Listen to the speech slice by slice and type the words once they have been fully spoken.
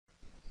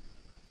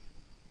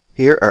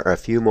Here are a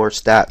few more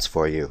stats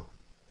for you.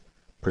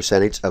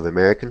 Percentage of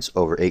Americans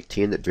over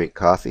 18 that drink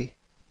coffee,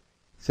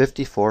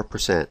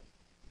 54%.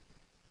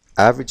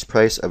 Average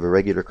price of a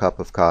regular cup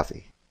of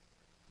coffee,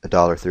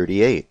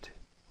 $1.38.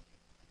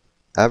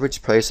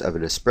 Average price of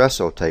an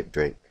espresso type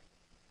drink,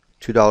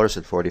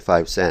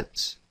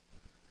 $2.45.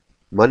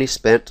 Money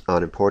spent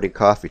on importing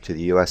coffee to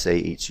the USA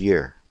each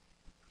year,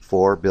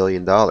 $4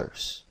 billion.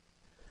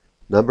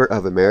 Number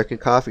of American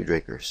coffee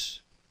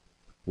drinkers,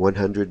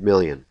 100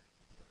 million.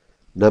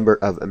 Number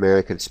of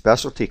American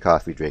specialty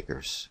coffee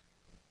drinkers,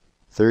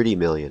 30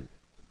 million.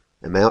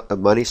 Amount of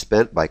money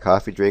spent by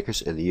coffee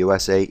drinkers in the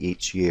USA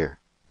each year,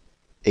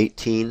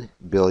 $18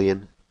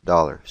 billion.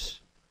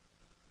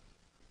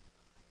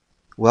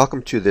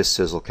 Welcome to this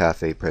Sisel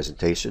Kaffe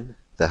presentation,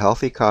 The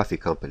Healthy Coffee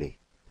Company.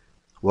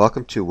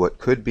 Welcome to what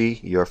could be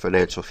your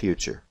financial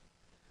future.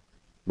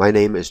 My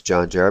name is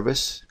John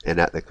Jarvis, and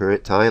at the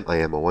current time I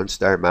am a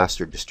one-star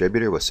master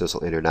distributor with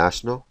Sisel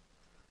International.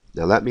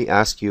 Now let me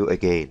ask you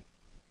again.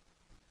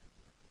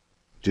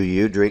 Do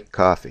you drink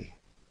coffee?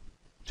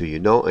 Do you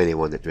know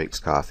anyone that drinks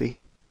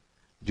coffee?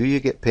 Do you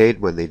get paid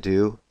when they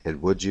do,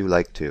 and would you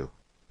like to?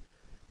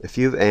 If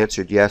you've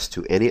answered yes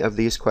to any of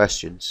these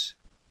questions,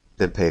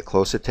 then pay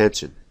close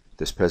attention.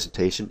 This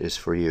presentation is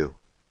for you.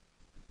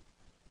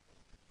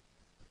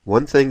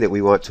 One thing that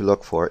we want to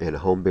look for in a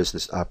home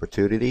business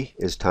opportunity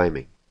is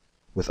timing.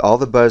 With all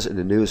the buzz in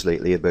the news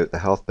lately about the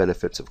health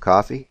benefits of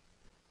coffee,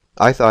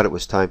 I thought it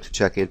was time to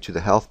check into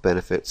the health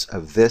benefits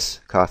of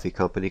this coffee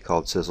company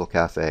called Sisel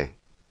Kaffe.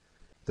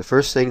 The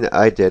first thing that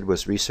I did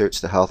was research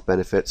the health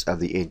benefits of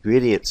the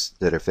ingredients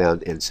that are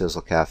found in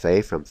Sisel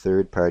Kaffe from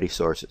third-party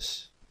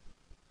sources.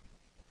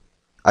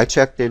 I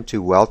checked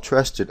into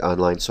well-trusted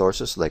online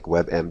sources like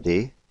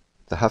WebMD,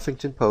 the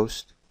Huffington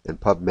Post, and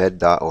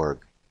PubMed.org.